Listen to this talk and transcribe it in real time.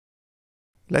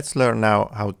Let's learn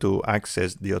now how to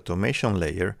access the automation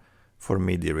layer for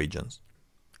MIDI regions.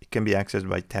 It can be accessed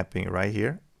by tapping right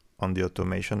here on the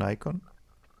automation icon.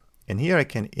 And here I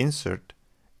can insert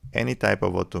any type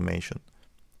of automation,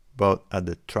 both at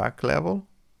the track level,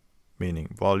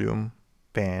 meaning volume,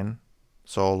 pan,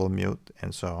 solo, mute,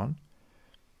 and so on,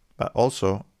 but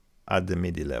also at the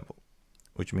MIDI level,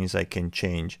 which means I can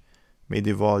change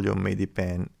MIDI volume, MIDI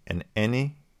pan, and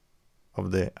any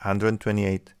of the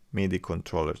 128 MIDI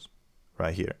controllers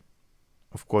right here.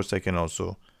 Of course, I can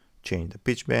also change the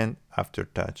pitch bend,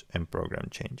 aftertouch, and program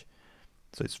change.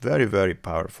 So it's very, very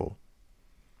powerful.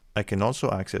 I can also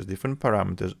access different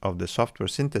parameters of the software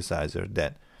synthesizer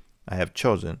that I have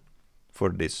chosen for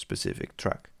this specific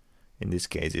track. In this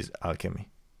case, is Alchemy.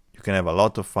 You can have a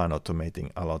lot of fun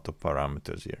automating a lot of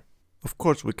parameters here. Of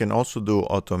course, we can also do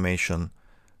automation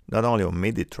not only on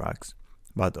MIDI tracks,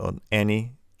 but on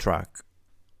any track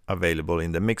available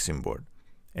in the mixing board.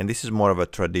 And this is more of a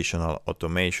traditional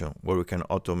automation where we can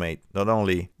automate not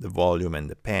only the volume and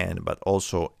the pan, but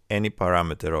also any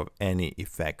parameter of any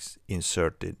effects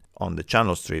inserted on the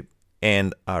channel strip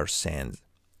and our sends.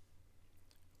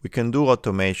 We can do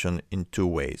automation in two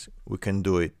ways. We can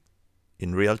do it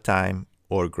in real time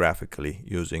or graphically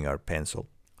using our pencil.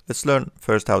 Let's learn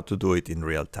first how to do it in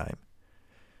real time.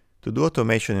 To do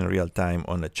automation in real time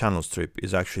on a channel strip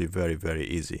is actually very, very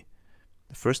easy.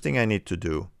 The first thing I need to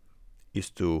do is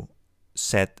to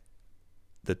set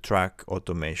the track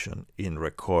automation in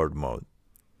record mode.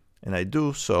 And I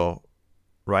do so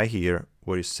right here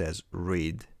where it says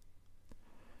read.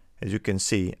 As you can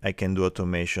see, I can do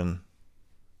automation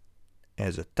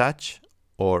as a touch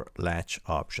or latch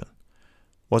option.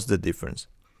 What's the difference?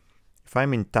 If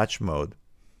I'm in touch mode,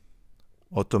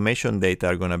 automation data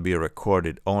are going to be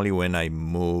recorded only when I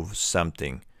move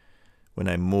something, when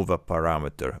I move a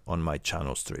parameter on my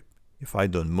channel strip. If I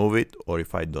don't move it or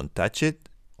if I don't touch it,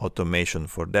 automation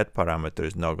for that parameter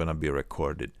is not going to be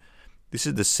recorded. This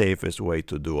is the safest way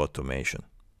to do automation.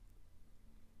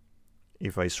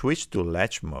 If I switch to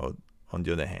latch mode, on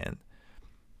the other hand,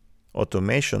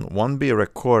 automation won't be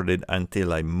recorded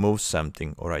until I move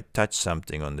something or I touch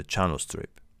something on the channel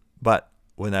strip. But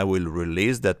when I will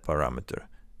release that parameter,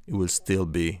 it will still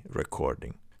be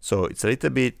recording. So it's a little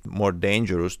bit more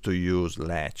dangerous to use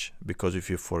latch, because if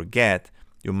you forget,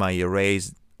 you might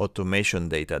erase automation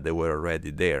data that were already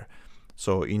there.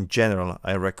 So in general,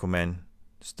 I recommend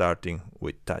starting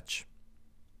with touch.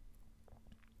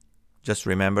 Just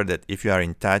remember that if you are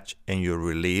in touch and you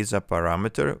release a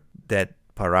parameter, that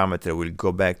parameter will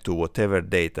go back to whatever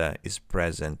data is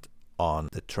present on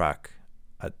the track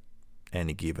at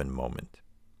any given moment.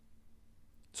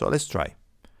 So let's try.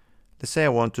 Let's say I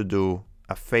want to do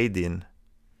a fade in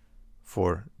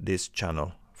for this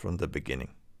channel from the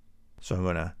beginning. So I'm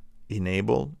going to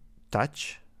enable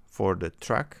touch for the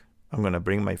track. I'm going to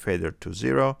bring my fader to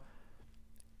 0,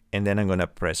 and then I'm going to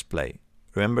press play.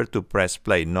 Remember to press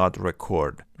play, not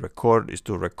record. Record is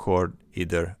to record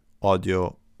either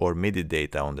audio or MIDI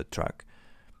data on the track.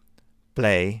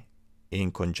 Play in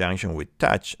conjunction with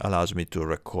touch allows me to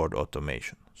record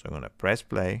automation. So I'm going to press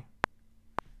play.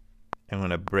 I'm going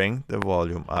to bring the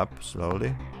volume up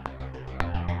slowly.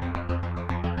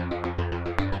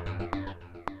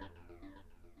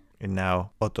 And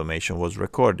now automation was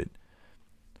recorded.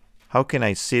 How can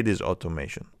I see this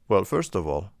automation? Well, first of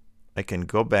all, I can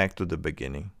go back to the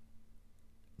beginning.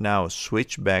 Now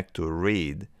switch back to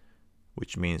read,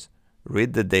 which means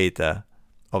read the data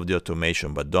of the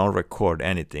automation but don't record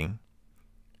anything,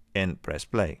 and press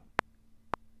play.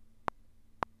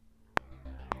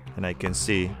 And I can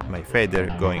see my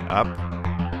fader going up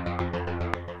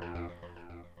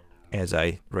as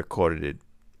I recorded it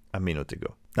a minute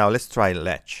ago. Now let's try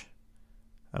latch.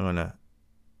 I'm gonna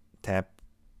tap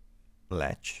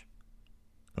latch.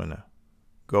 I'm gonna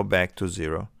go back to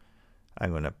 0.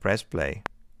 I'm gonna press play.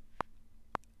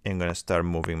 I'm gonna start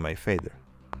moving my fader.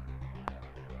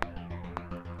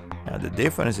 Now the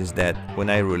difference is that when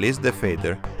I release the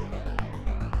fader,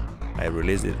 I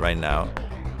release it right now,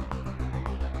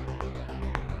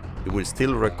 it will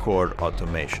still record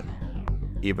automation,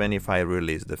 even if I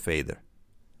release the fader.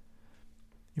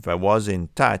 If I was in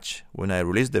touch, when I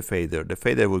release the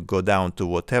fader would go down to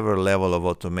whatever level of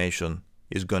automation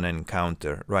is going to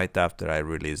encounter right after I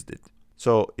released it.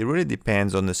 So it really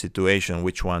depends on the situation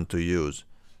which one to use.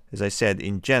 As I said,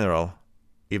 in general,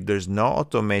 if there's no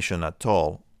automation at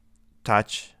all,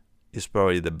 touch is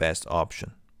probably the best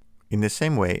option. In the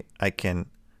same way, I can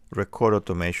record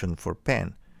automation for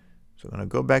pan. So I'm going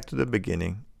to go back to the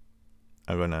beginning.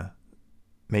 I'm going to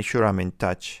make sure I'm in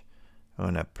touch. I'm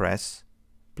going to press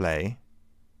play.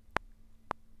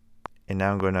 And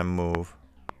now I'm going to move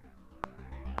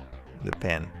the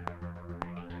pen.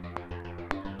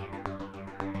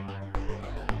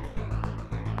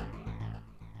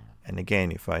 And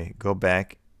again, if I go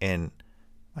back and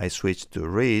I switch to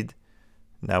read,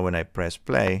 now when I press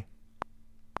play,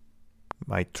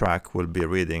 my track will be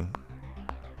reading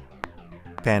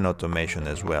pen automation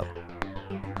as well.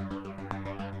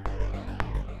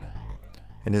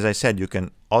 And as I said, you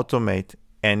can automate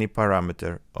any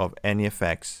parameter of any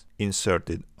effects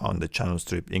inserted on the channel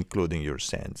strip, including your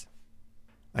sands.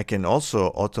 I can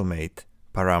also automate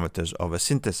parameters of a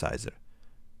synthesizer.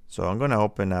 So I'm going to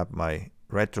open up my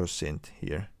retro synth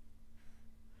here.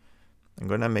 I'm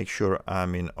going to make sure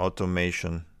I'm in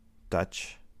automation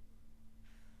touch.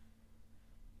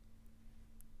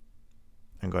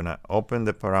 I'm going to open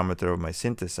the parameter of my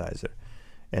synthesizer.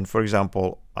 And for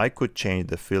example, I could change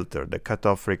the filter, the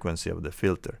cutoff frequency of the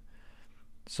filter.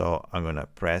 So I'm going to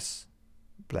press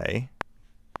play.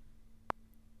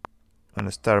 I'm going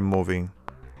to start moving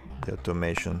the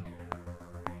automation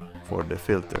for the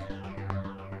filter.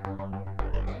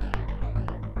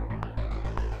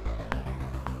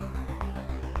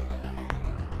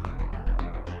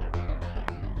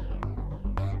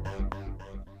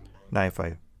 Now if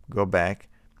I go back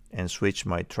and switch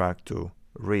my track to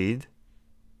read,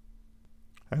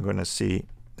 I'm going to see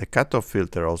the cutoff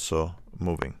filter also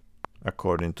moving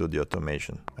according to the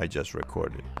automation I just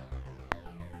recorded.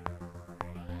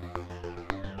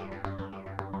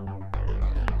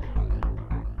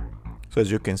 So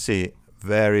as you can see,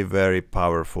 very, very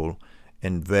powerful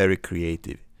and very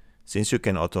creative. Since you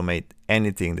can automate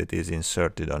anything that is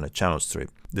inserted on a channel strip,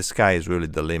 the sky is really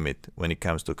the limit when it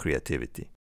comes to creativity.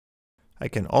 I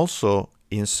can also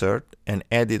insert and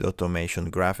edit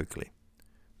automation graphically.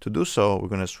 To do so, we're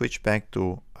going to switch back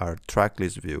to our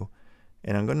tracklist view,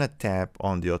 and I'm going to tap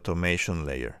on the automation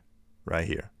layer right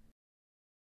here.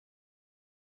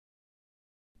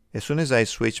 As soon as I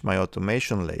switch my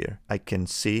automation layer, I can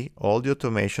see all the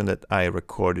automation that I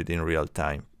recorded in real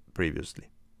time previously.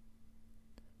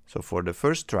 So for the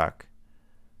first track,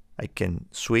 I can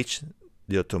switch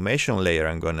the automation layer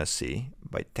I'm going to see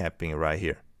by tapping right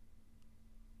here.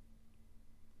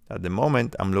 At the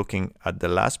moment, I'm looking at the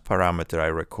last parameter I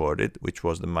recorded, which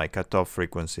was my cutoff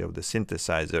frequency of the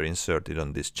synthesizer inserted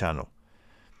on this channel.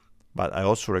 But I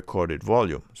also recorded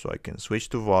volume, so I can switch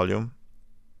to volume,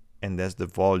 and that's the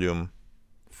volume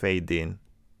fade in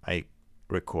I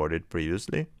recorded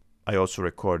previously. I also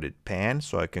recorded pan,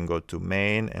 so I can go to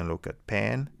main and look at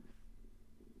pan,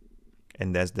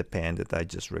 and that's the pan that I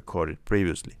just recorded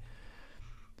previously.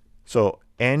 So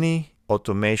any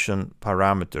automation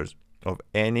parameters of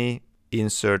any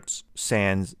inserts,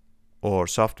 sands, or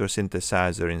software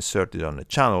synthesizer inserted on a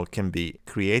channel can be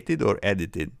created or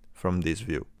edited from this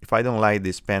view. If I don't like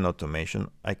this pen automation,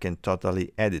 I can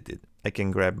totally edit it. I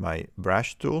can grab my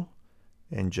brush tool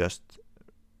and just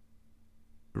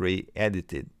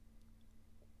re-edit it.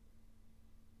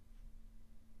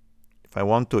 If I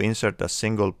want to insert a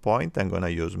single point, I'm going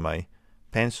to use my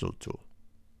pencil tool.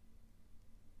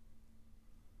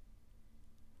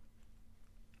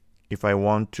 If I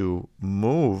want to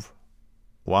move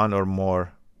one or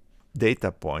more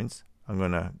data points, I'm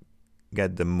going to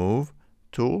get the move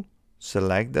tool,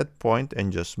 select that point,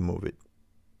 and just move it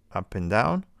up and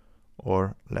down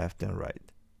or left and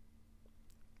right.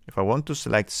 If I want to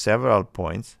select several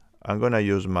points, I'm going to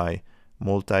use my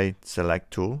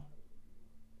multi-select tool,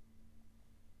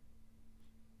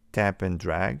 tap and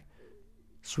drag,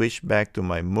 switch back to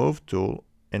my move tool,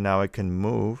 and now I can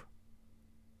move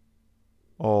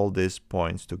all these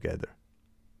points together.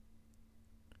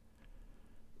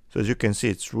 So as you can see,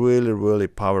 it's really, really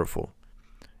powerful.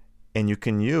 And you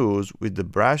can use with the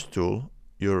brush tool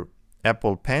your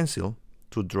Apple Pencil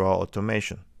to draw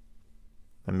automation.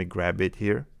 Let me grab it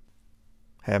here.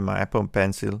 I have my Apple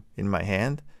Pencil in my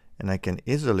hand, and I can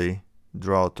easily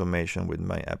draw automation with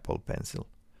my Apple Pencil.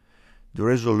 The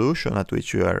resolution at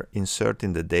which you are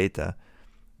inserting the data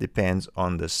depends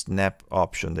on the snap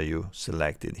option that you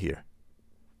selected here.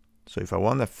 So if I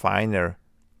want a finer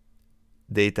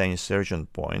data insertion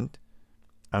point,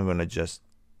 I'm going to just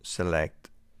select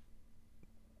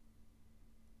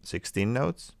 16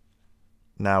 nodes.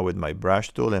 Now with my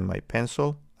brush tool and my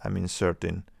pencil, I'm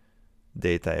inserting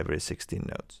data every 16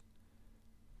 nodes.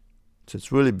 So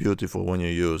it's really beautiful when you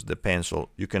use the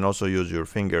pencil. You can also use your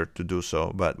finger to do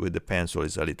so, but with the pencil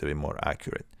it's a little bit more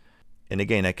accurate. And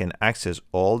again, I can access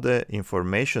all the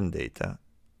information data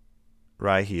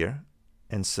right here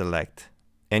and select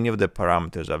any of the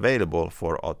parameters available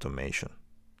for automation.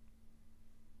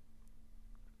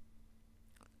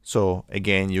 So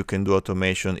again, you can do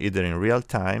automation either in real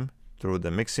time through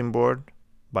the mixing board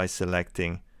by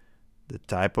selecting the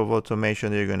type of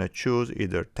automation you're going to choose,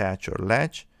 either touch or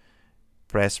latch,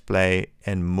 press play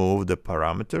and move the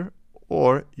parameter,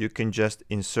 or you can just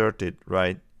insert it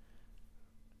right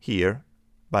here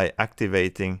by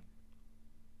activating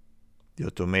the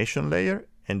automation layer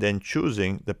and then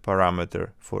choosing the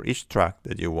parameter for each track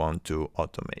that you want to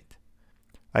automate.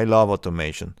 I love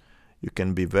automation. You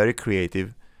can be very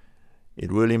creative.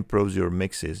 It really improves your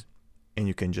mixes and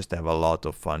you can just have a lot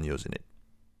of fun using it.